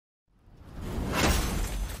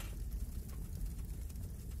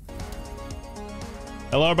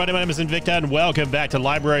Hello everybody, my name is Sinvicta and welcome back to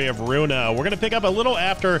Library of Ruina. We're going to pick up a little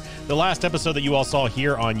after the last episode that you all saw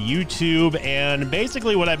here on YouTube, and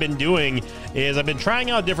basically what I've been doing is I've been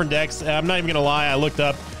trying out different decks. I'm not even going to lie, I looked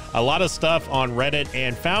up a lot of stuff on Reddit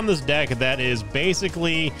and found this deck that is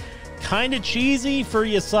basically kind of cheesy for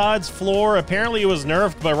Yasad's floor. Apparently it was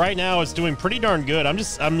nerfed, but right now it's doing pretty darn good.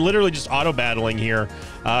 I'm literally just auto battling here,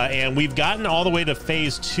 and we've gotten all the way to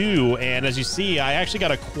phase 2, and as you see, I actually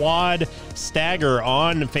got a quad stagger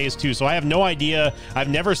on phase 2, so I have no idea. I've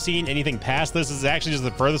never seen anything past this. This is actually just the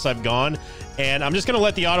furthest I've gone, and I'm just gonna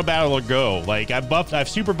let the auto battler go. Like I've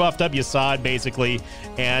super buffed up Yasad basically,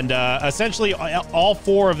 and essentially all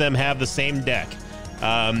 4 of them have the same deck.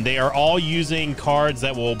 They are all using cards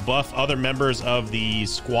that will buff other members of the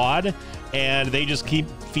squad, and they just keep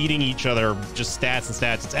feeding each other just stats and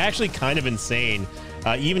stats. It's actually kind of insane,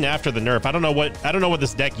 even after the nerf. I don't know what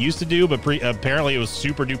this deck used to do, but apparently it was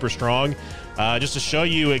super duper strong. Just to show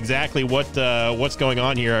you exactly what's going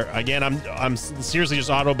on here. Again, I'm seriously just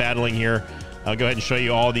auto battling here. I'll go ahead and show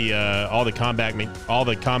you all the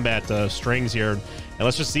combat strings here, and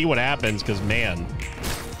let's just see what happens. Because man.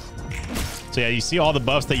 So yeah, you see all the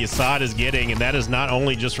buffs that Yasad is getting, and that is not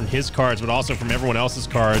only just from his cards, but also from everyone else's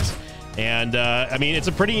cards. And I mean, it's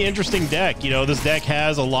a pretty interesting deck. You know, this deck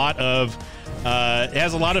has a lot of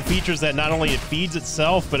features that not only it feeds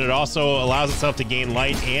itself, but it also allows itself to gain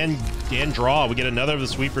light and draw. We get another of the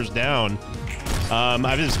sweepers down.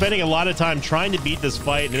 I've been spending a lot of time trying to beat this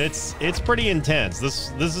fight, and it's pretty intense.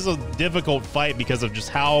 This is a difficult fight because of just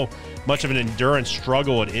how much of an endurance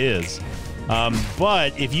struggle it is.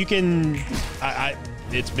 But if you can,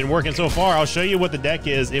 it's been working so far. I'll show you what the deck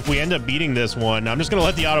is if we end up beating this one. I'm just going to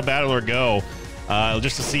let the auto battler go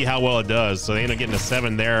just to see how well it does. So they end up getting a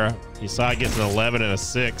 7 there. Yasad gets an 11 and a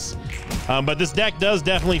 6. But this deck does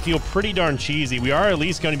definitely feel pretty darn cheesy. We are at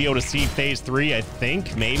least going to be able to see phase 3, I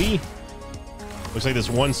think, maybe. Looks like this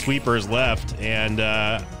one sweeper is left, and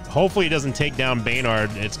hopefully it doesn't take down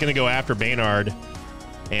Baynard. It's going to go after Baynard,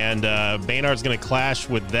 and Baynard's going to clash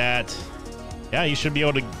with that. Yeah, he should be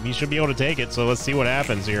able to take it. So let's see what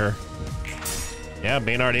happens here. Yeah,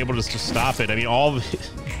 Baynard able to just stop it. I mean,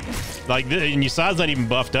 like, and Yasad's not even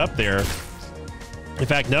buffed up there. In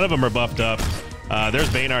fact, none of them are buffed up. There's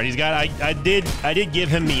Baynard. He's got. I did give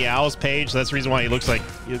him Meow's page. So that's the reason why he looks like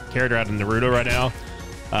a character out of Naruto right now.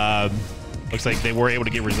 Looks like they were able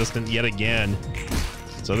to get resistant yet again.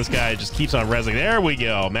 So this guy just keeps on rezzing. There we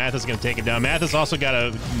go. Mathis is going to take him down. Mathis also got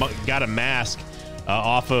a mask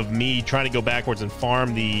off of me trying to go backwards and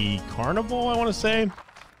farm the carnival, I want to say.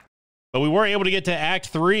 But we were able to get to Act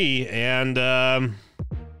 3, and all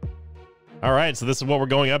right, so this is what we're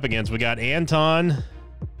going up against. We got Anton,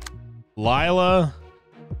 Lila,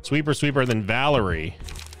 Sweeper, and then Valerie.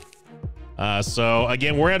 So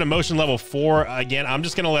again, we're at emotion level 4. Again, I'm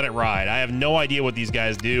just gonna let it ride. I have no idea what these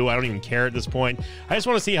guys do. I don't even care at this point. I just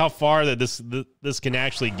want to see how far that this can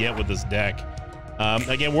actually get with this deck.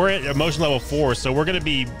 Again, we're at emotion level 4, so we're gonna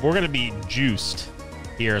be juiced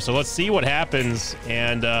here. So let's see what happens,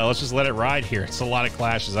 and let's just let it ride here. It's a lot of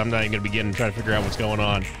clashes. I'm not even gonna begin trying to figure out what's going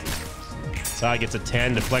on. Yasad gets a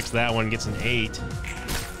 10, deflects that one, gets an 8.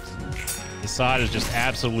 Yasad is just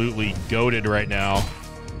absolutely goated right now.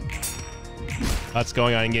 That's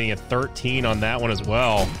going on and getting a 13 on that one as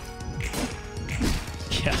well.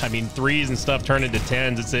 Yeah, I mean, 3s and stuff turn into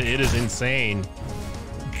 10s. It is insane.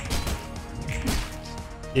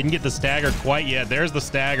 Didn't get the stagger quite yet. There's the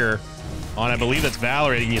stagger on, I believe that's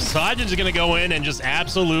Valerie. And Yasad is going to go in and just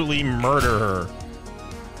absolutely murder her.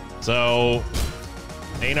 So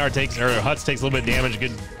Baynard takes, or Hutz takes a little bit of damage.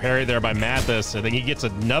 Good parry there by Mathis. I think he gets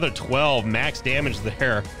another 12 max damage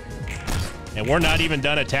there. And we're not even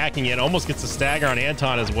done attacking yet. Almost gets a stagger on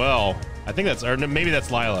Anton as well. I think that's, or maybe that's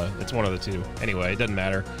Lila. It's one of the two. Anyway, it doesn't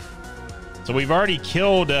matter. So we've already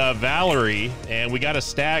killed Valerie, and we got a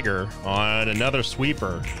stagger on another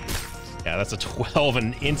sweeper. Yeah, that's a 12,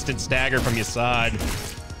 an instant stagger from Yasad.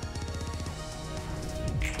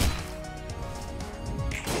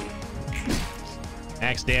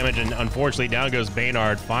 Max damage, and unfortunately down goes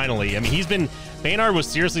Baynard finally. I mean, Baynard was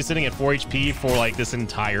seriously sitting at 4 HP for like this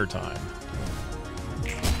entire time.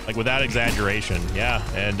 Like without exaggeration. Yeah,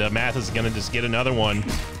 and Mathis is gonna just get another one.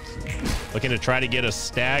 Looking to try to get a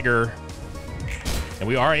stagger. And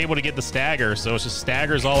we are able to get the stagger, so it's just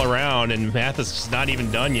staggers all around, and Mathis is not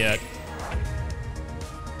even done yet.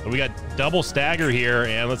 So we got double stagger here,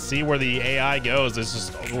 and let's see where the AI goes.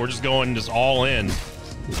 We're just going all in.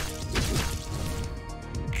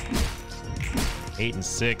 8 and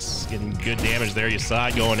 6, getting good damage there.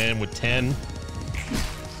 Yasad going in with 10.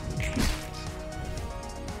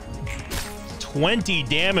 20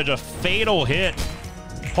 damage, a fatal hit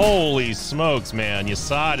Holy smokes, man.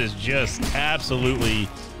 Yasad is just absolutely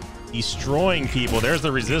destroying people. There's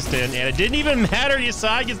the resistant, and it didn't even matter.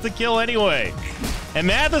 Yasad gets the kill anyway. And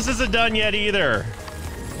Mathis isn't done yet either.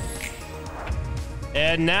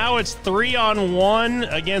 And now it's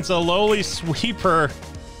 3-on-1 against a lowly sweeper.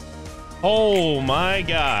 Oh my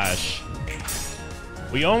gosh.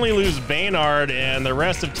 We only lose Baynard, and the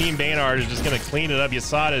rest of Team Baynard is just going to clean it up.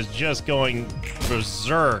 Yasad is just going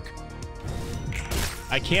berserk.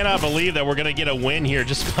 I cannot believe that we're going to get a win here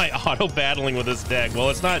just by auto-battling with this deck. Well,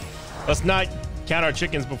 let's not count our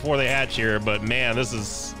chickens before they hatch here, but man, this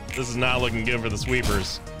is not looking good for the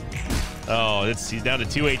sweepers. Oh, he's down to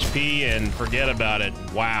 2 HP, and forget about it.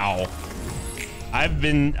 Wow. I've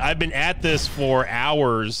been at this for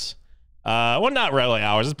hours. Well, not really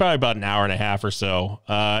hours. It's probably about an hour and a half or so.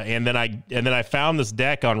 And then I found this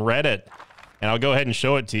deck on Reddit, and I'll go ahead and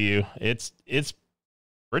show it to you. It's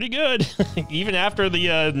pretty good, even after the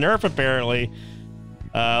nerf. Apparently,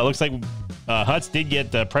 looks like Huts did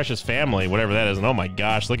get the Precious Family, whatever that is. And oh my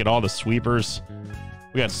gosh, look at all the sweepers.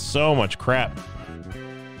 We got so much crap.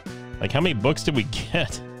 Like, how many books did we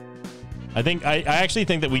get? I actually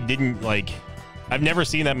think that we didn't, like, I've never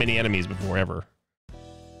seen that many enemies before ever.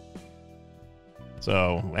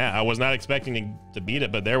 So, yeah, I was not expecting to beat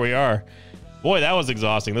it, but there we are. Boy, that was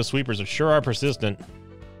exhausting. Those sweepers sure are persistent.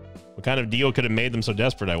 What kind of deal could have made them so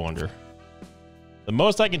desperate, I wonder? The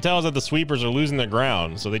most I can tell is that the sweepers are losing their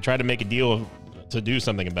ground, so they try to make a deal to do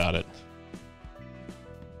something about it.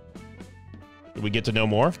 Did we get to know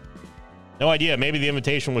more? No idea. Maybe the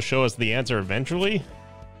invitation will show us the answer eventually.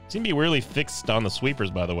 Seem to be really fixed on the sweepers,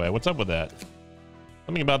 by the way. What's up with that?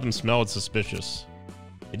 Something about them smelled suspicious.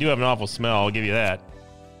 They do have an awful smell, I'll give you that.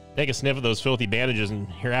 Take a sniff of those filthy bandages and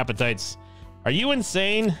your appetites. Are you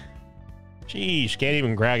insane? Sheesh, can't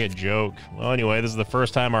even crack a joke. Well, anyway, this is the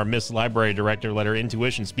first time our Miss Library Director let her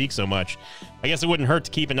intuition speak so much. I guess it wouldn't hurt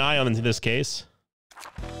to keep an eye on this case.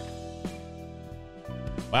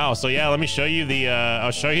 Wow, so yeah, let me show you the,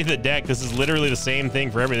 I'll show you the deck. This is literally the same thing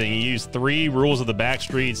for everything. You use 3 Rules of the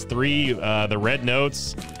Backstreets, 3 the Red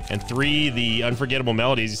Notes, and 3 the Unforgettable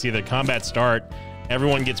Melodies. You see the combat start.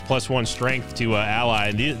 Everyone gets +1 strength to ally.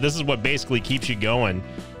 And this is what basically keeps you going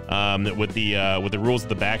with the Rules of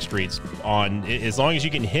the Backstreets. On as long as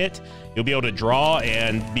you can hit, you'll be able to draw.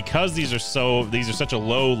 And because these are such a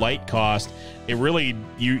low light cost, it really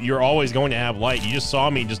you're always going to have light. You just saw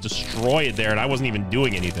me just destroy it there, and I wasn't even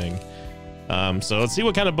doing anything. So let's see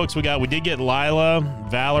what kind of books we got. We did get Lila,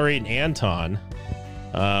 Valerie, and Anton.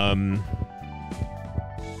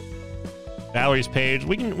 Valerie's page.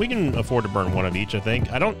 We can afford to burn 1 of each, I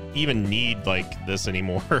think. I don't even need like this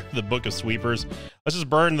anymore. The Book of Sweepers. Let's just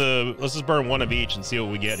burn 1 of each and see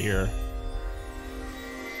what we get here.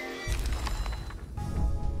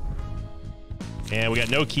 And we got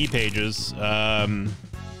no key pages.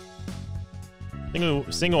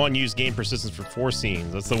 Single unused gain persistence for 4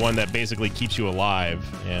 scenes. That's the one that basically keeps you alive.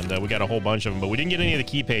 And we got a whole bunch of them, but we didn't get any of the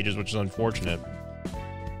key pages, which is unfortunate.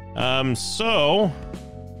 So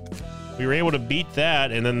we were able to beat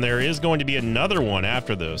that, and then there is going to be another one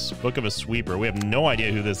after this. Book of a Sweeper. We have no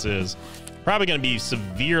idea who this is. Probably going to be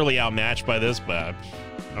severely outmatched by this, but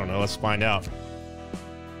I don't know. Let's find out.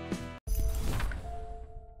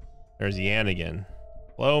 There's Yan again.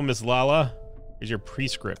 Hello, Miss Lala. Here's your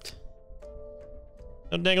prescript.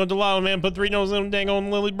 Don't dangle Delilah, man. Put 3 noses on dangle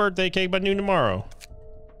on Lily's birthday cake by noon tomorrow.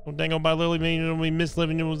 Don't dangle by Lily, man. You know, we miss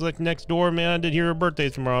living. It was like next door, man. I did hear her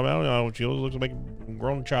birthday's tomorrow. I don't know. She looks like a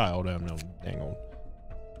grown child. I don't know. Dangle.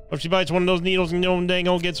 What if she bites one of those needles and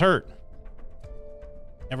dangle gets hurt?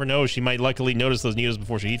 Never know. She might luckily notice those needles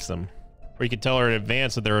before she eats them. Or you could tell her in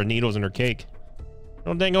advance that there are needles in her cake.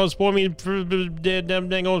 Don't dangle spoil me for dead damn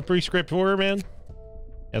dangle prescript for her, man.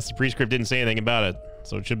 Yes, the prescript didn't say anything about it,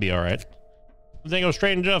 so it should be all right. Dangle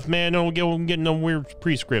straight and Jeff, man. Don't get no weird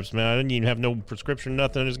prescripts, man. I didn't even have no prescription,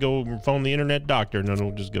 nothing. Just go phone the internet doctor. No,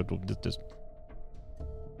 just go to this.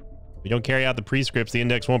 If you don't carry out the prescripts, the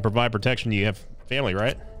index won't provide protection. You have family,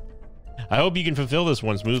 right? I hope you can fulfill this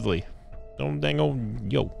one smoothly. Don't dangle,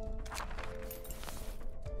 yo.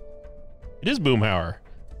 It is Boomhauer.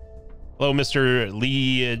 Hello, Mr.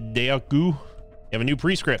 Lee Deaku. You have a new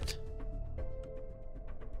prescript.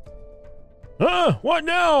 What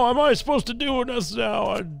now? Am I supposed to do this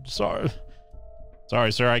now? I'm sorry.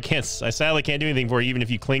 Sorry, sir. I sadly can't do anything for you, even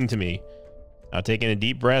if you cling to me. Now take in a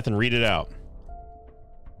deep breath and read it out.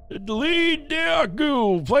 Lee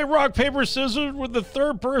Deaku. Play rock, paper, scissors with the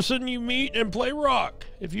 3rd person you meet and play rock.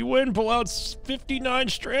 If you win, pull out 59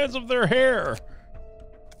 strands of their hair.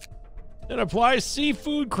 Then apply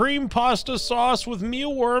seafood cream pasta sauce with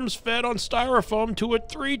mealworms fed on styrofoam to it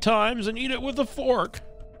 3 times and eat it with a fork.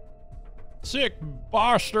 Sick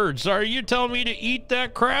bastards, are you telling me to eat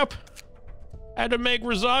that crap? I had to make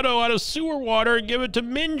risotto out of sewer water and give it to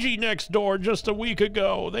Minji next door just a week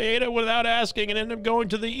ago. They ate it without asking and ended up going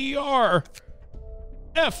to the ER.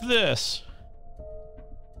 F this.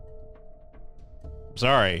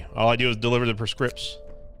 Sorry, all I do is deliver the prescripts.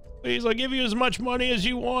 Please, I'll give you as much money as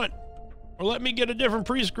you want. Or let me get a different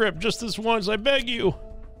prescript just this once, I beg you.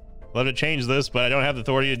 Love to change this, but I don't have the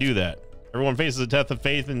authority to do that. Everyone faces a test of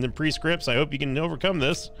faith in the prescripts. I hope you can overcome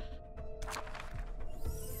this.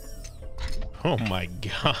 Oh my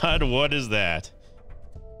god, what is that?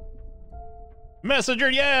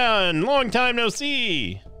 Messenger Yan! Long time no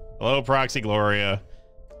see! Hello, Proxy Gloria.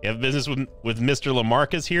 You have business with Mr.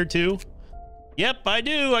 Lamarcus here too? Yep, I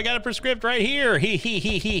do. I got a prescript right here.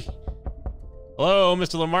 He. Hello,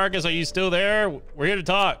 Mr. Lamarcus, are you still there? We're here to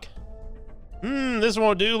talk. This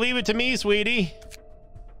won't do. Leave it to me, sweetie.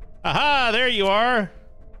 Aha, there you are.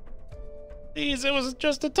 Please, it was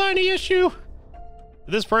just a tiny issue.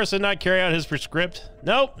 Did this person not carry out his prescript?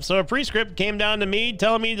 Nope, so a prescript came down to me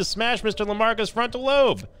telling me to smash Mr. Lamarcus' frontal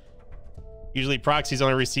lobe. Usually proxies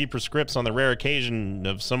only receive prescripts on the rare occasion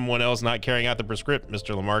of someone else not carrying out the prescript,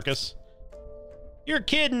 Mr. Lamarcus. You're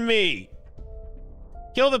kidding me.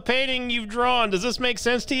 Kill the painting you've drawn. Does this make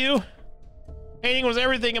sense to you? Painting was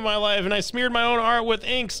everything in my life, and I smeared my own art with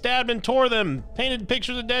ink, stabbed and tore them, painted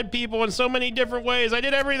pictures of dead people in so many different ways. I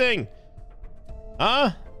did everything.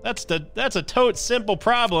 Huh? That's a totes simple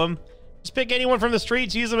problem. Just pick anyone from the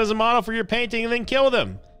streets, use them as a model for your painting, and then kill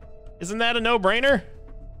them. Isn't that a no-brainer?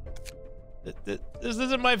 This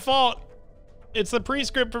isn't my fault. It's the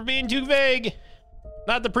prescript for being too vague.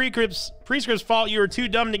 Not the prescript's fault. You were too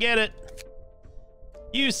dumb to get it.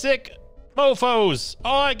 You sick mofos.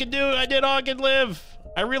 All I could do, I did all I could live.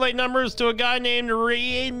 I relayed numbers to a guy named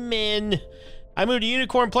Raymond. I moved a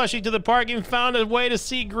unicorn plushie to the park and found a way to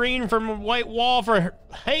see green from a white wall for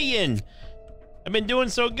Hayin. I've been doing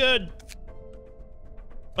so good.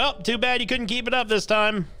 Well, too bad you couldn't keep it up this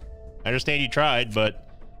time. I understand you tried, but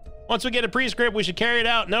once we get a prescript, we should carry it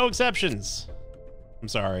out. No exceptions. I'm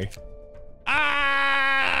sorry.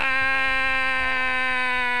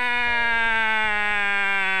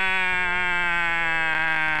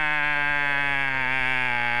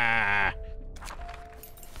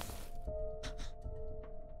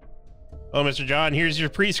 Oh, Mr. John, here's your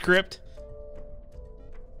prescript.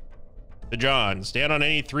 To John, stand on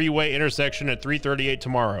any three-way intersection at 3:38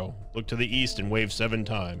 tomorrow. Look to the east and wave 7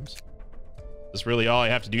 times. Is this really all I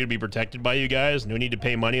have to do to be protected by you guys? No need to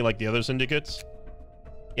pay money like the other syndicates?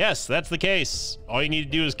 Yes, that's the case. All you need to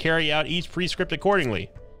do is carry out each prescript accordingly.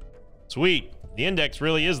 Sweet. The index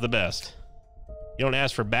really is the best. You don't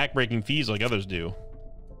ask for backbreaking fees like others do.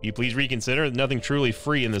 Will you please reconsider? Nothing truly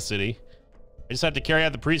free in this city. I just have to carry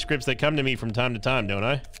out the prescripts that come to me from time to time, don't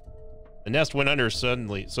I? The nest went under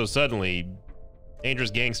suddenly,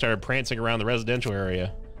 dangerous gangs started prancing around the residential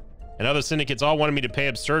area. And other syndicates all wanted me to pay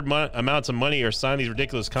absurd amounts of money or sign these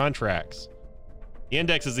ridiculous contracts. The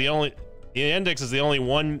index is the only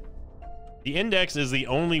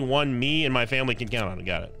one me and my family can count on.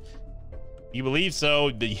 Got it. You believe so?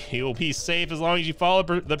 You'll be safe as long as you follow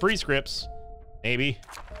the prescripts. Maybe.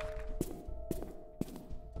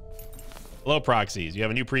 Hello, proxies. You have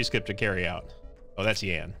a new prescript to carry out. Oh, that's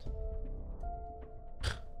Yan.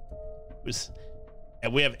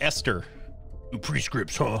 And we have Esther. New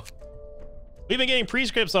prescripts, huh? We've been getting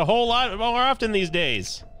prescripts a whole lot more often these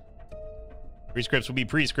days. Prescripts will be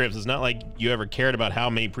prescripts. It's not like you ever cared about how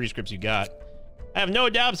many prescripts you got. I have no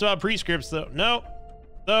doubts about prescripts, though. No.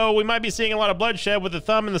 Though we might be seeing a lot of bloodshed with the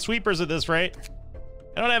thumb and the sweepers at this rate.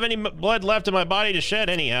 I don't have any blood left in my body to shed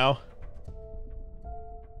anyhow.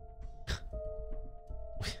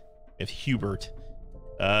 With Hubert.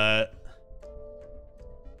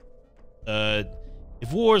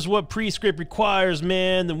 If war is what prescript requires,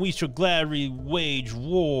 man, then we shall gladly wage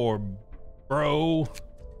war, bro.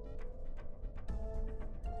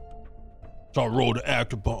 It's our role to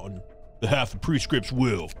act upon the half of prescript's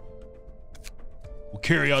will. We'll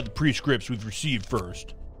carry out the prescripts we've received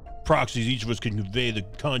first. Proxies, each of us can convey the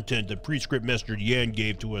content that prescript messenger Yan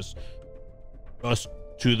gave to us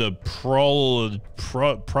to the pros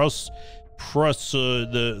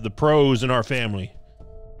in our family.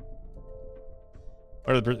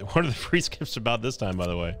 What are the prescripts about this time, by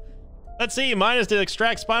the way? Let's see. Mine is to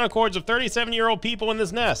extract spinal cords of 37-year-old people in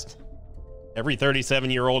this nest. Every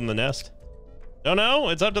 37-year-old in the nest? Don't know.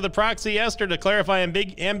 It's up to the proxy Esther to clarify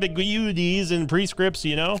ambiguities in prescripts,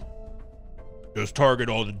 you know? Just target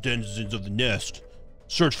all the denizens of the nest.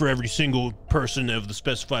 Search for every single person of the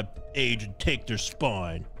specified age and take their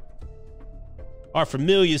spine. Our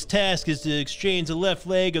familiar's task is to exchange the left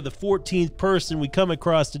leg of the 14th person we come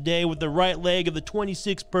across today with the right leg of the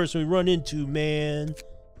 26th person we run into, man.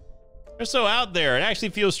 They're so out there. It actually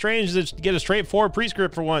feels strange to get a straightforward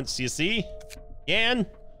prescript for once, you see? Yan?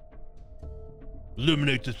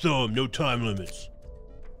 Eliminate the thumb, no time limits.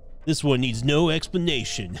 This one needs no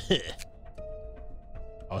explanation.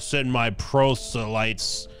 I'll send my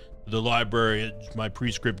proselytes to the library as my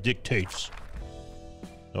prescript dictates.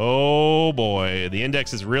 Oh boy, the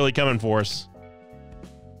index is really coming for us.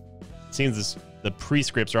 It seems the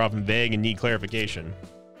prescripts are often vague and need clarification.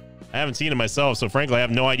 I haven't seen it myself, so frankly, I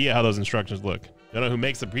have no idea how those instructions look. Don't know who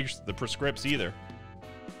makes the prescripts either.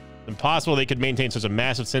 It's impossible they could maintain such a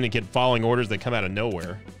massive syndicate following orders that come out of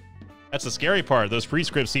nowhere. That's the scary part. Those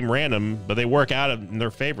prescripts seem random, but they work out in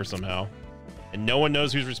their favor somehow. And no one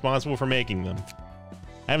knows who's responsible for making them.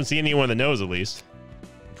 I haven't seen anyone that knows, at least.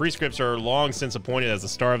 Prescripts are long since appointed as the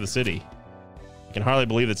star of the city. I can hardly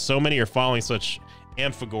believe that so many are following such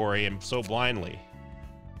amphigory and so blindly.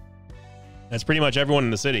 That's pretty much everyone in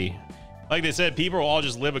the city. Like they said, people will all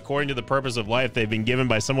just live according to the purpose of life they've been given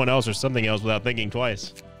by someone else or something else without thinking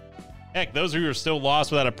twice. Heck, those who are still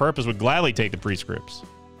lost without a purpose would gladly take the prescripts,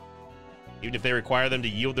 even if they require them to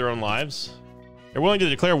yield their own lives. They're willing to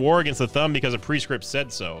declare war against the thumb because a prescript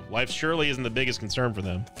said so. Life surely isn't the biggest concern for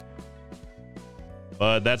them.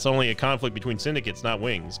 But that's only a conflict between syndicates, not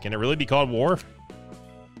wings. Can it really be called war?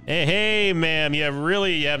 Hey, ma'am, you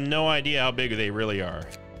have no idea how big they really are.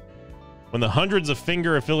 When the hundreds of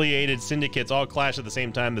finger-affiliated syndicates all clash at the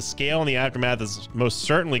same time, the scale and the aftermath is most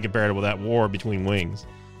certainly comparable to that war between wings.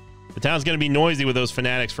 The town's going to be noisy with those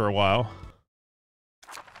fanatics for a while.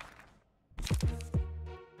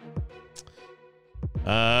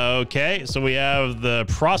 Okay, so we have the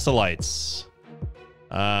proselytes.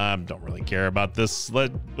 Don't really care about this.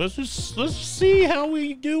 Let's see how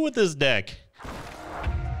we do with this deck.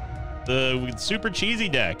 The super cheesy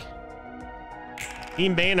deck.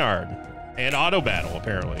 Team Baynard and auto battle,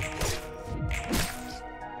 apparently.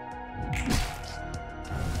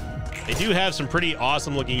 They do have some pretty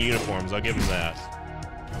awesome looking uniforms. I'll give them that.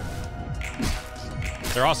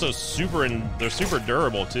 They're also super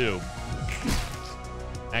durable too.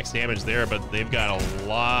 Max damage there, but they've got a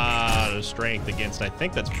lot of strength against, I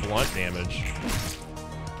think that's blunt damage.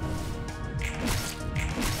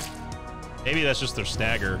 Maybe that's just their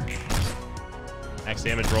stagger. Max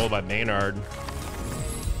damage rolled by Baynard.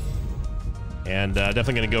 And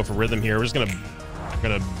definitely going to go for rhythm here. We're just going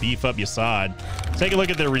to beef up Yasad. Take a look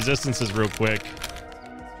at their resistances real quick.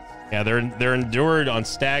 Yeah, they're endured on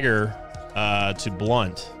stagger to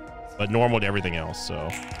blunt, but normal to everything else, so...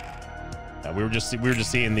 Yeah, we were just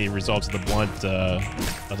seeing the results of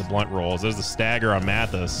the blunt rolls. There's the stagger on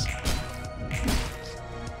Mathis.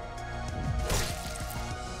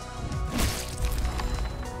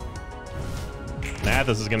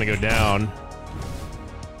 Mathis is going to go down.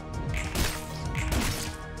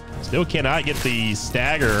 Still cannot get the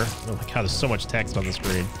stagger. Oh my god, there's so much text on the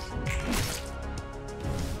screen.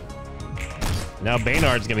 Now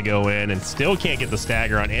Baynard's going to go in and still can't get the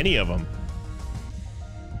stagger on any of them.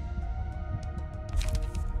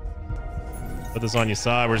 Put this on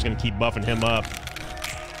Yasad. We're just going to keep buffing him up.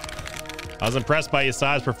 I was impressed by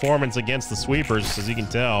Yasad's performance against the sweepers, as you can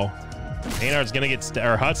tell. Baynard's going to get,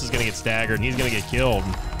 or Hutz is going to get staggered, and he's going to get killed.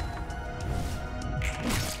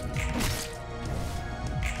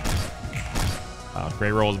 Wow,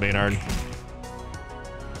 great rolls, Baynard.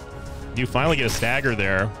 You finally get a stagger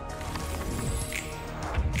there.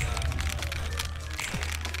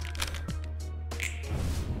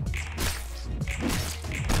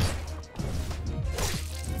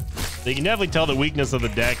 So you can definitely tell the weakness of the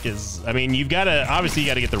deck is, I mean, obviously you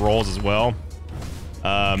got to get the rolls as well.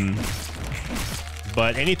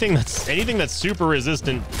 But anything that's super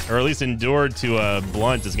resistant, or at least endured to a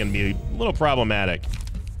blunt, is going to be a little problematic.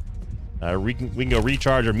 We can go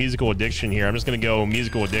recharge our musical addiction here. I'm just going to go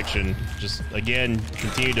musical addiction. Just again,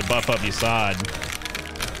 continue to buff up Yasad.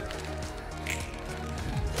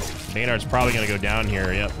 Baynard's probably going to go down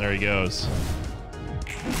here. Yep, there he goes.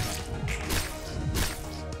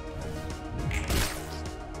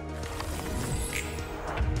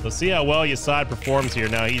 Let's see how well Yasad performs here.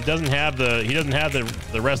 Now he doesn't have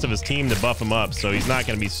the rest of his team to buff him up, so he's not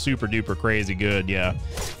going to be super duper crazy good. Yeah,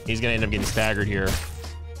 he's going to end up getting staggered here.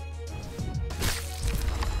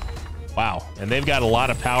 Wow, and they've got a lot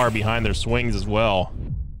of power behind their swings as well.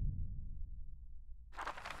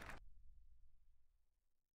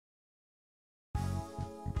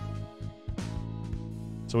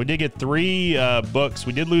 So we did get 3 books.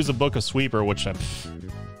 We did lose a book of Sweeper, which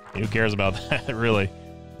who cares about that, really?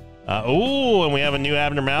 Oh, and we have a new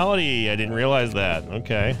abnormality. I didn't realize that.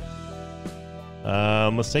 Okay.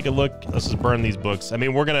 Let's take a look. Let's just burn these books. I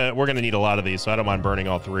mean, we're gonna need a lot of these, so I don't mind burning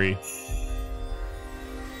all 3.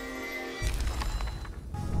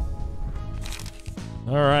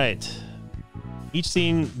 All right. Each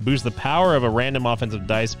scene boosts the power of a random offensive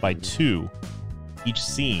dice by 2. Each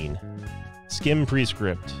scene. Skim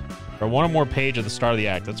prescript. Or 1 or more page at the start of the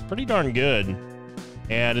act. That's pretty darn good.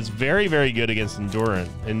 And it's very, very good against endurance.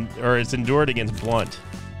 Or it's endured against blunt.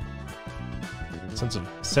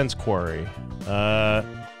 Sense quarry. Lower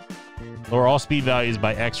all speed values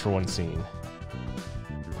by X for 1 scene.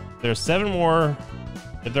 If there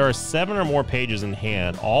are 7 or more pages in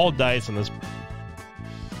hand, all dice on this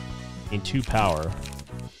gain 2 power.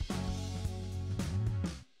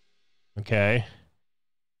 Okay.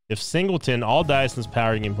 If singleton, all dice in this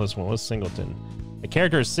power gain +1. What's singleton? A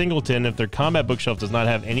character is singleton if their combat bookshelf does not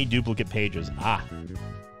have any duplicate pages. Ah.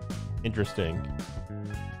 Interesting.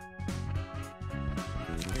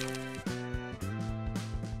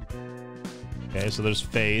 Okay, so there's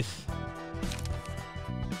faith.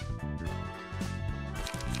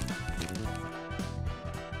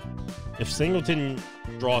 If singleton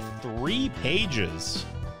draw 3 pages.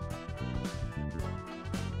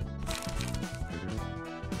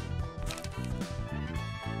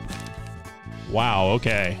 Wow,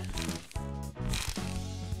 okay.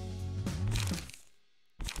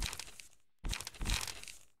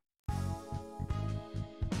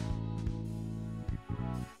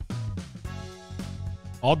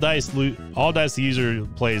 All dice the user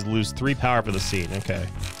plays lose 3 power for the scene. Okay.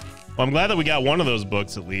 Well, I'm glad that we got one of those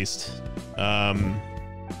books at least.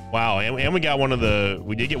 Wow, and we got one of the.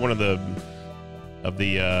 We did get one of the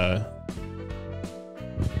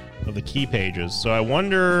key pages. So I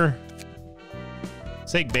wonder.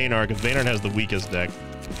 Let's take Baynard because Baynard has the weakest deck.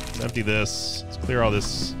 Let's empty this. Let's clear all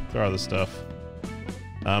this. Clear all this stuff.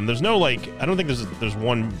 There's no like. I don't think there's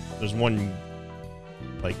one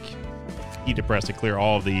like key to press to clear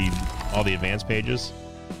all the advanced pages.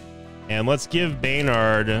 And let's give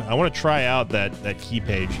Baynard. I want to try out that key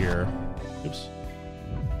page here. Oops.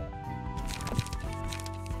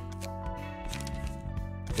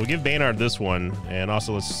 We'll give Baynard this one, and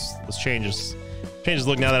also let's change his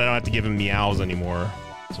look now that I don't have to give him meows anymore.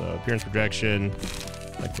 So appearance projection,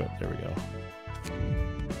 equip. There we go.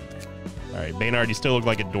 All right, Baynard, you still look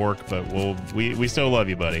like a dork, but we still love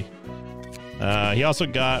you, buddy. He also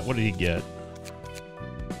got, what did he get?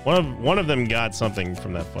 One of them got something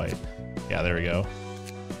from that fight. Yeah, there we go.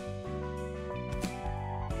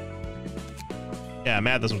 Yeah,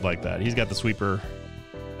 Mathis was like that. He's got the sweeper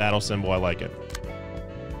battle symbol. I like it.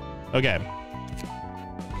 Okay.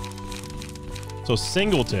 So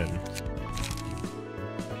Singleton.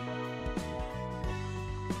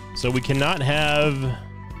 So we cannot have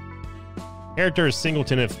characters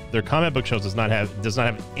Singleton if their combat bookshelf does not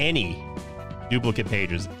have any duplicate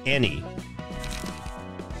pages. Any.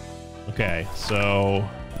 Okay, so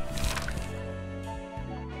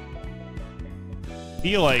I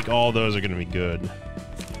feel like all those are going to be good.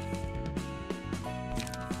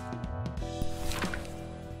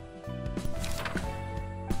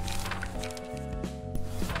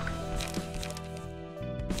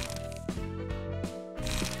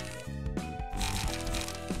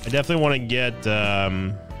 I definitely want to get yeah,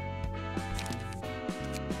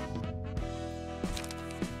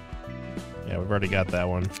 we've already got that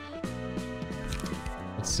one.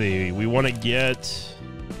 Let's see, we want to get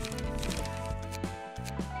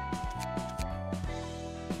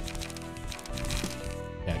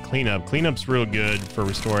cleanup. Cleanup's real good for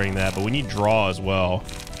restoring that, but we need draw as well.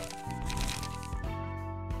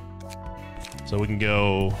 So we can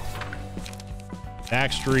go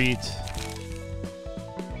Backstreet.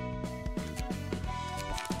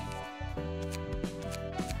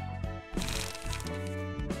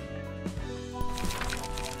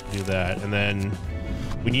 Do that, and then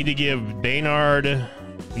we need to give Baynard.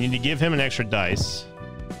 We need to give him an extra dice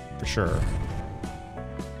for sure.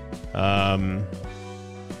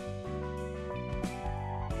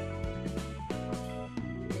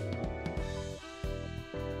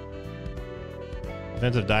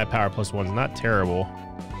 Defensive die power +1 is not terrible.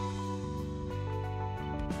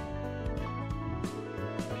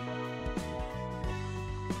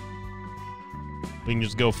 We can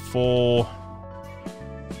just go full.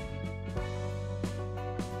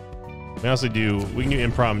 We can do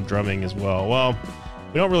improv drumming as well. Well,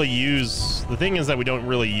 we don't really use, the thing is that we don't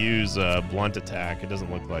really use blunt attack. It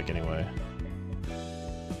doesn't look like anyway.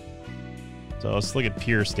 So let's look at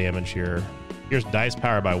pierce damage here. Pierce dice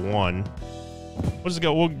power by 1.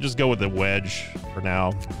 We'll just go with the wedge for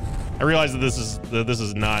now. I realize that this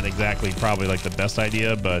is not exactly probably like the best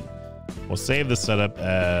idea, but we'll save the setup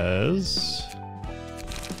as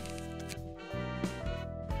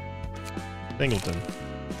Singleton.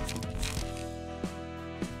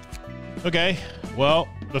 Okay, well,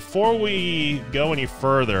 before we go any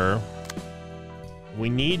further, we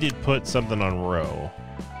need to put something on Ro.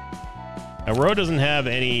 Now, Ro doesn't have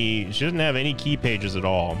any, she doesn't have any key pages at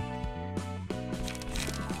all.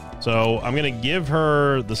 So I'm gonna give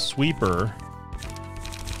her the sweeper.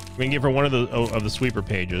 I'm gonna give her one of the sweeper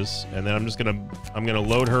pages, and then I'm gonna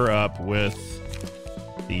load her up with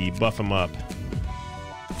the buff 'em up.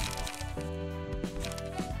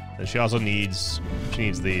 And she also needs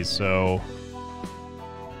these, so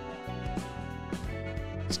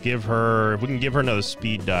let's give her, if we can give her another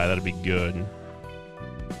speed die, that'd be good.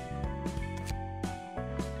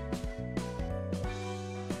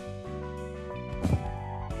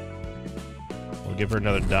 We'll give her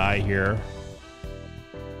another die here.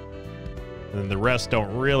 And then the rest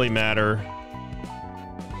don't really matter.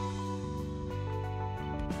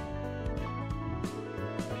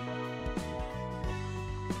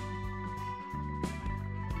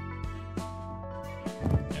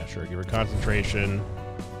 Sure, give her concentration.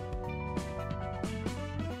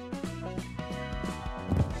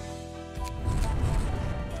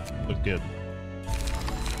 Look good.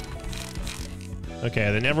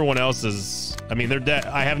 Okay, then everyone else is, I mean,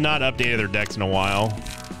 I have not updated their decks in a while.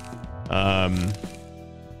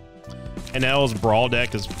 NL's Brawl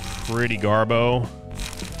deck is pretty garbo.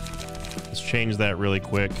 Let's change that really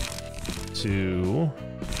quick to...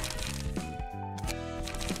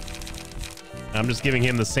 I'm just giving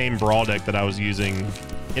him the same Brawl deck that I was using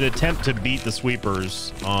in an attempt to beat the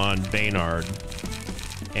sweepers on Baynard.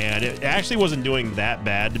 And it actually wasn't doing that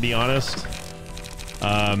bad, to be honest.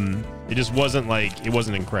 It just wasn't like, it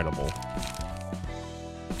wasn't incredible.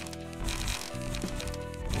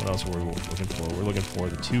 What else were we looking for? We're looking for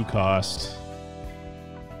the 2 cost.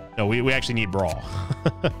 No, we actually need Brawl.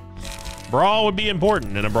 Brawl would be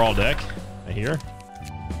important in a Brawl deck, I hear.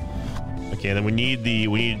 Okay, then we need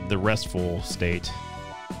the restful state.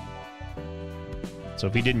 So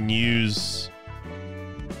if he didn't use,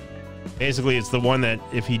 basically it's the one that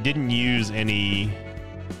if he didn't use any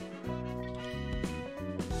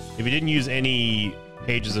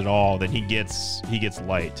pages at all, then he gets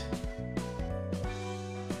light.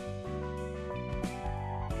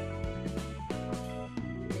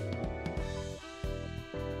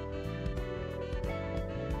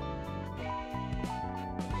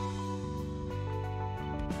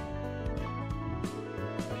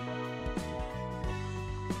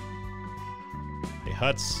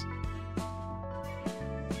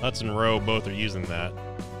 Huts and Ro both are using that.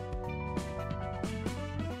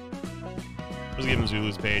 Let's give him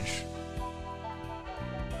Zulu's page.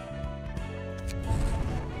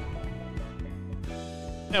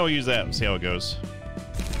 Now we'll use that and see how it goes.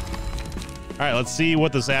 All right, let's see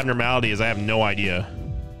what this abnormality is. I have no idea.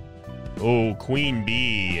 Oh, Queen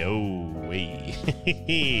Bee. Oh,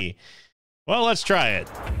 wait. Well, let's try it.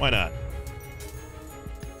 Why not?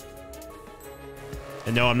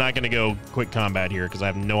 And no, I'm not going to go quick combat here because I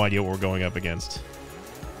have no idea what we're going up against.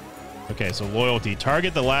 Okay, so loyalty.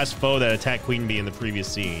 Target the last foe that attacked Queen Bee in the previous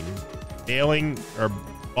scene.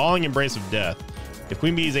 Falling Embrace of Death. If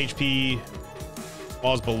Queen Bee's HP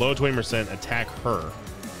falls below 20%, attack her.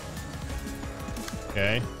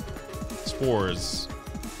 Okay. Spores.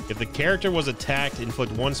 If the character was attacked,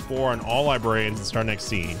 inflict 1 spore on all librarians and start next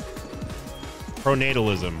scene.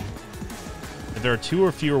 Pronatalism. If there are 2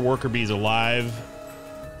 or fewer worker bees alive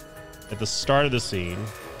at the start of the scene,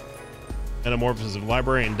 metamorphosis. If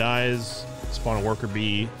librarian dies, spawn a worker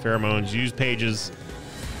bee. Pheromones. Use pages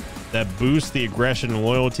that boost the aggression and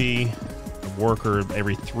loyalty of worker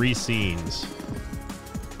every 3 scenes.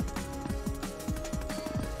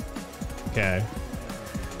 Okay.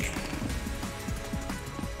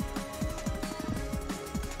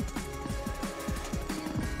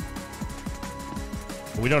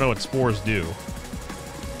 We don't know what spores do.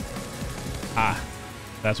 Ah,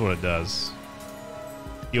 that's what it does.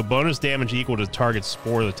 Deal bonus damage equal to target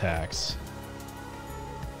spore attacks.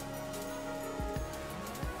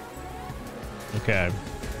 Okay.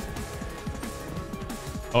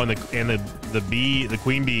 Oh, and the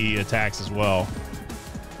queen bee attacks as well.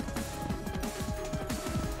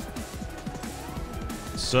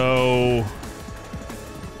 So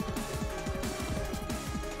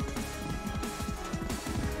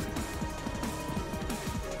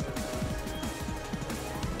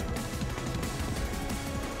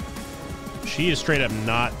she is straight up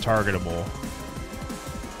not targetable.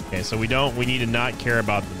 Okay, so we need to not care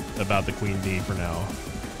about the queen bee for now.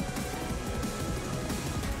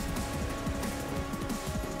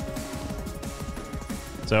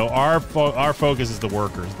 So our focus is the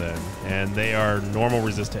workers then, and they are normal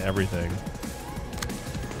resist to everything.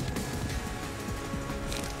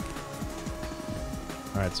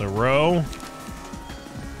 All right, so row.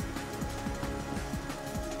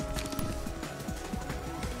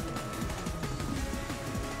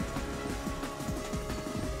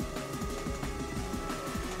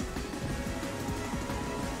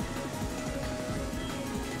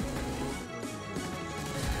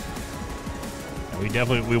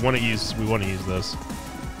 We want to use this.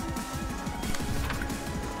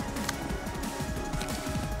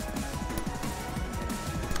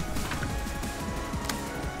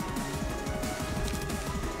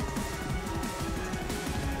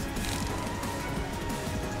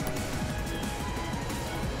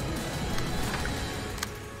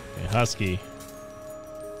 Okay, Husky.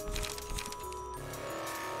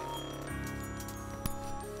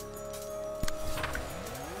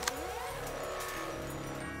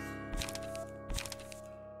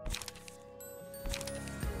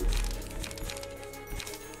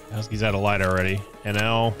 Husky's out of light already.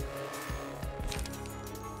 NL.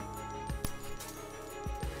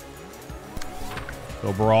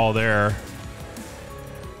 Go brawl there.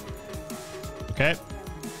 Okay.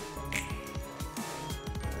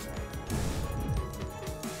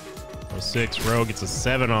 Oh, 6. Row gets a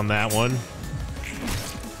 7 on that one.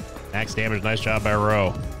 Max damage. Nice job by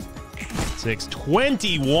Row.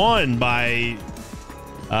 621 by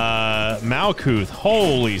Malkuth.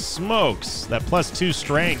 Holy smokes. That +2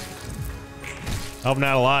 strength. Helping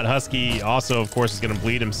out a lot. Husky also, of course, is going to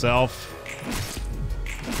bleed himself.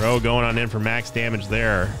 Row going on in for max damage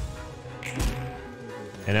there.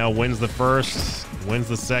 And now wins the first, wins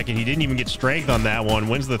the second. He didn't even get strength on that one.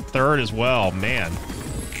 Wins the third as well. Man.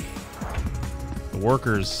 The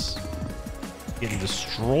workers getting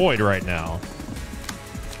destroyed right now.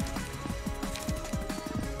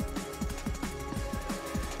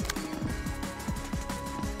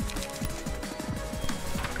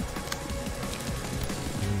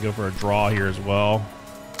 Go for a draw here as well.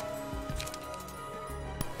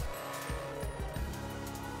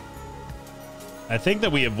 I think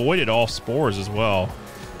that we avoided all spores as well.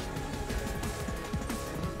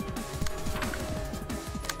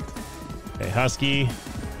 Okay, Husky.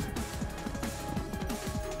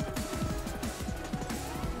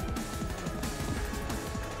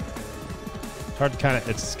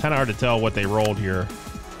 It's kind of hard to tell what they rolled here.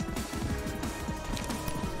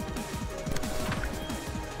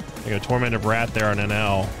 They got a Torment of Wrath there on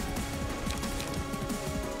NL.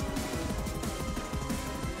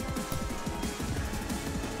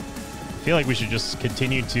 I feel like we should just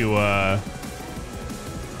continue to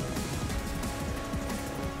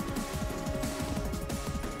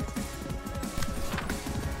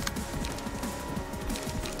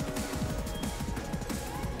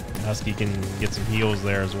Husky can get some heals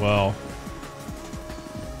there as well.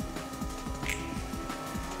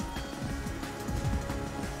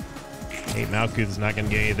 Hey, Malkuth is not going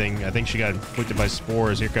to get anything. I think she got inflicted by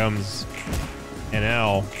spores. Here comes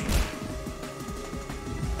NL.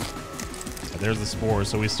 There's the spores.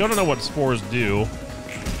 So we still don't know what spores do.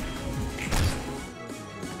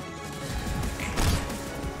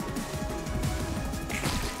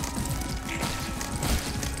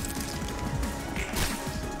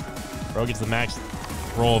 Bro gets the max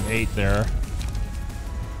roll of 8 there.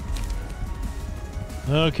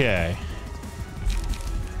 Okay.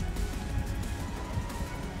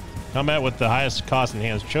 Combat with the highest cost in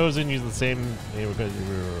hands chosen. Use the same.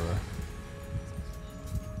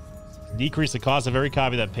 Decrease the cost of every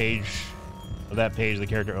copy of that page. The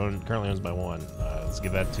character currently owns by 1. Let's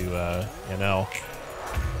give that to NL.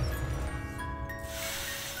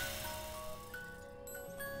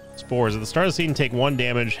 Spores. At the start of the scene, take 1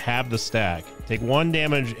 damage. Halve the stack. Take 1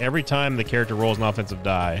 damage every time the character rolls an offensive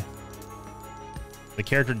die. The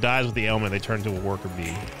character dies with the ailment. They turn into a worker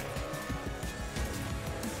bee.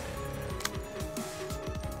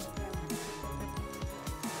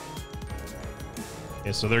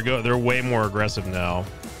 Okay, so they're way more aggressive now.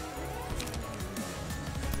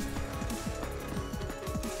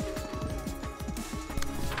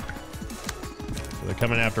 So they're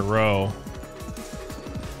coming after Row.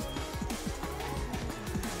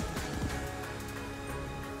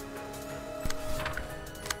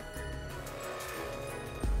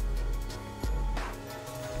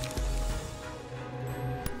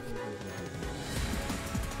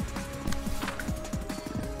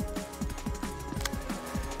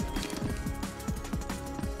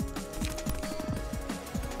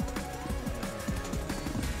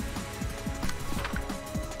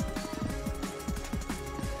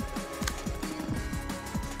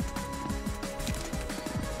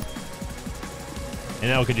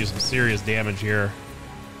 NL could do some serious damage here.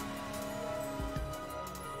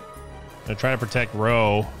 Gonna try to protect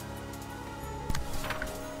Row.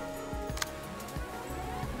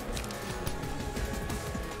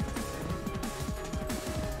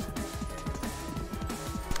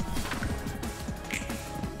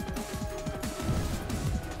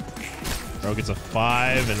 Row gets a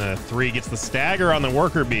 5 and a 3, gets the stagger on the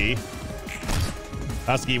worker bee.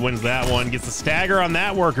 Husky wins that one, gets the stagger on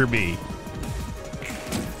that worker bee.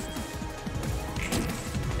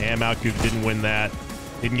 And Malkuth didn't win that.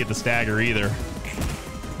 Didn't get the stagger either.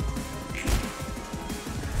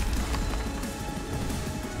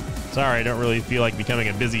 Sorry, I don't really feel like becoming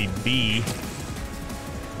a busy bee.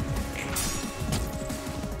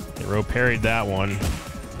 Row parried that one.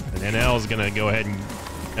 And NL is going to go ahead and...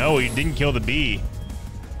 No, he didn't kill the bee.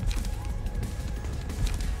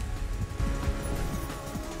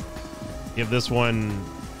 Give this one,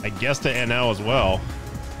 I guess, to NL as well.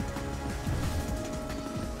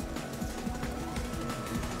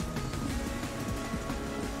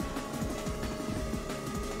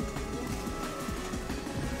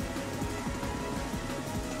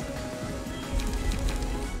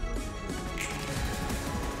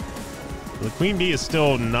 The queen bee is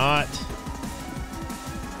still not...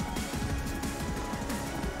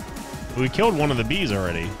 We killed one of the bees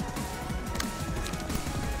already.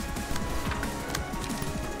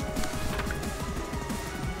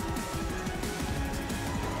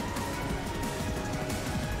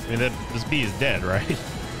 I mean, this bee is dead, right?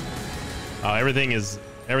 Everything's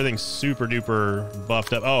super duper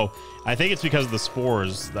buffed up. Oh, I think it's because of the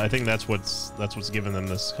spores. I think that's what's giving them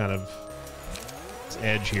this kind of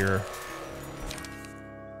edge here.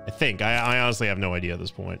 I think. I honestly have no idea at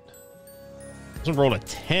this point. This one rolled a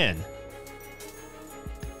 10.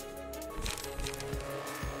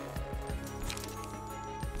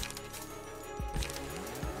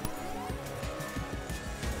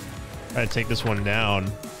 Try to take this one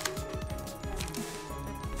down.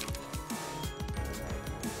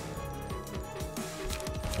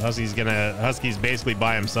 Husky's basically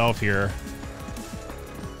by himself here.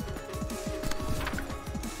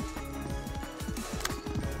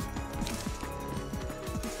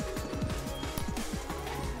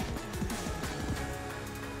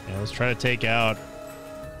 Yeah, let's try to take out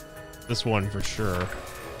this one for sure.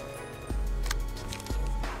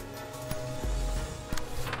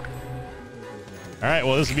 All right,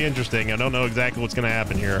 well, this will be interesting. I don't know exactly what's going to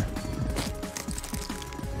happen here.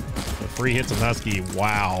 The free hits on Husky.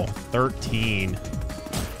 Wow, 13.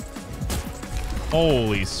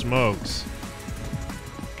 Holy smokes.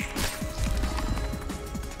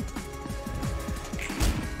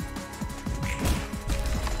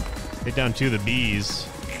 Take down 2 of the bees.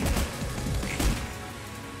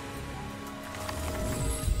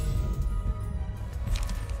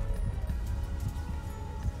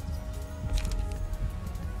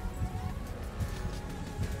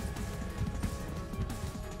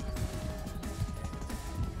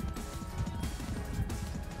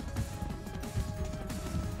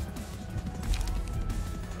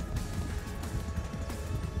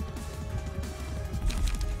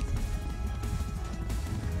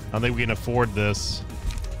 I don't think we can afford this.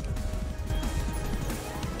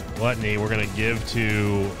 Gluttony, we're going to give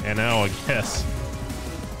to NL, I guess.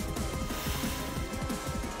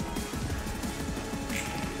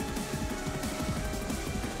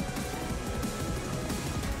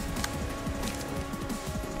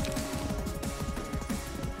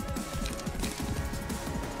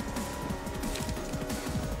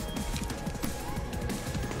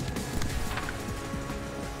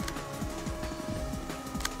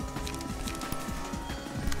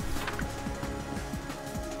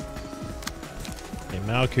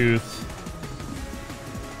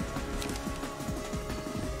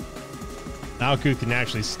 Malkuth can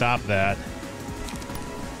actually stop that.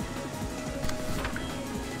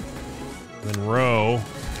 And then Row.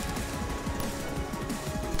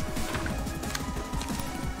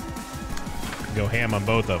 Go ham on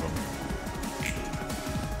both of them.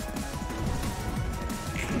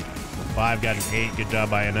 5 got an 8. Good job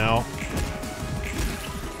by NL.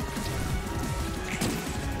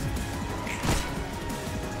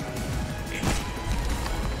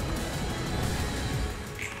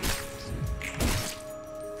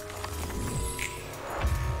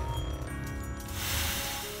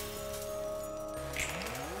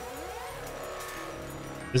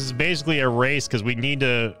 This is basically a race because we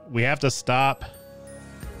have to stop.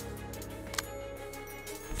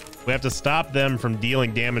 We have to stop them from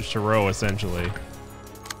dealing damage to Row, essentially.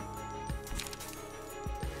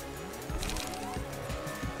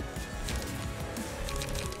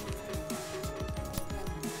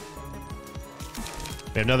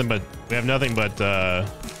 We have nothing but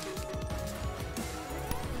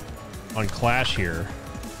on Clash here.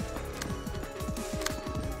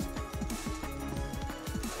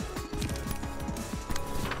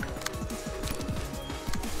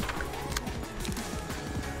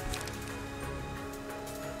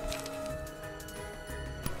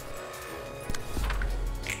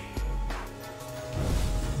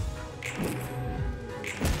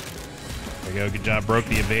 There we go. Good job. Broke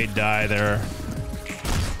the evade die there.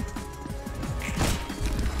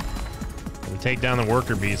 We take down the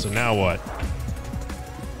worker bee, so now what?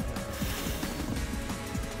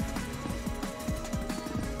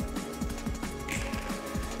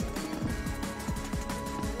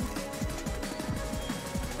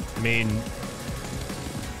 I mean,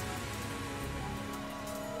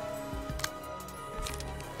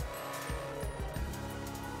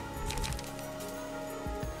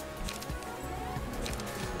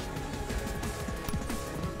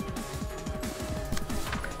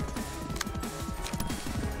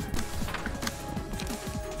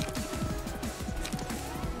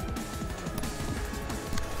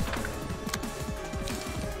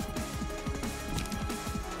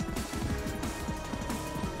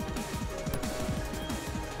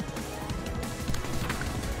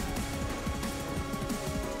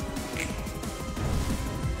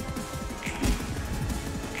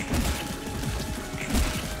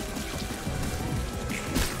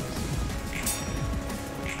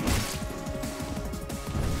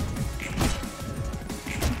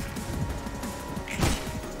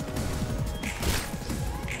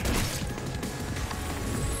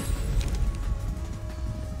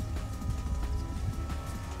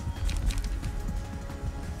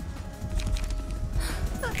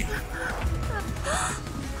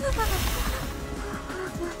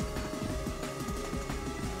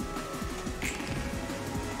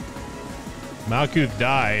 Malkuth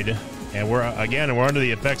died, and we're under the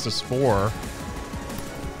effects of Spore.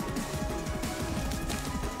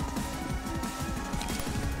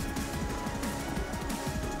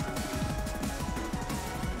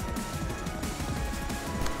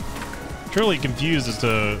 Truly confused as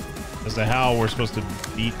to how we're supposed to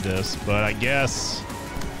beat this, but I guess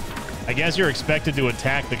you're expected to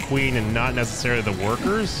attack the queen and not necessarily the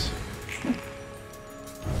workers.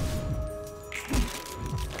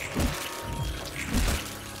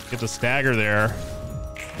 Get the stagger there.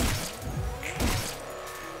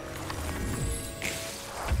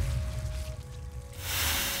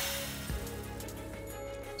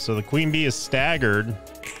 So the queen bee is staggered.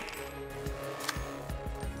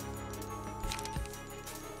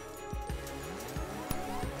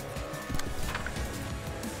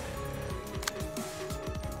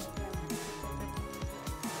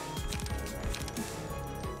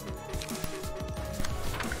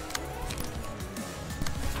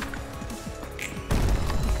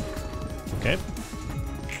 Okay.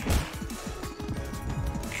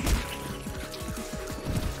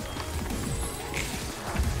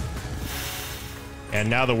 And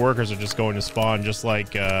now the workers are just going to spawn just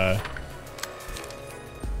like in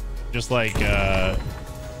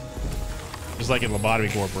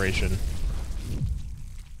Lobotomy Corporation.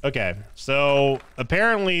 Okay, so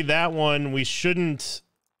apparently that one we shouldn't.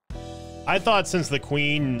 I thought since the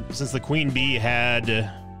queen bee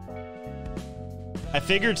had, I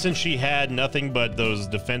figured since she had nothing but those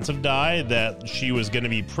defensive die that she was going to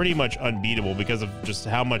be pretty much unbeatable because of just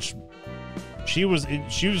how much she was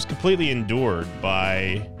completely endured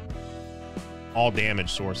by all damage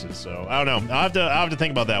sources. So I don't know. I'll have to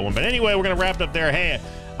think about that one. But anyway, we're going to wrap it up there. Hey,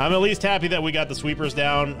 I'm at least happy that we got the sweepers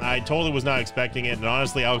down. I totally was not expecting it, and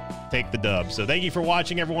honestly, I'll take the dub. So thank you for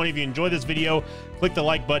watching, everyone. If you enjoyed this video, click the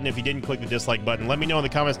like button. If you didn't, click the dislike button. Let me know in the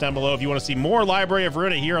comments down below if you want to see more Library of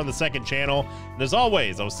Ruina here on the second channel. And as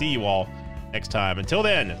always, I'll see you all next time. Until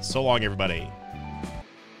then, so long, everybody.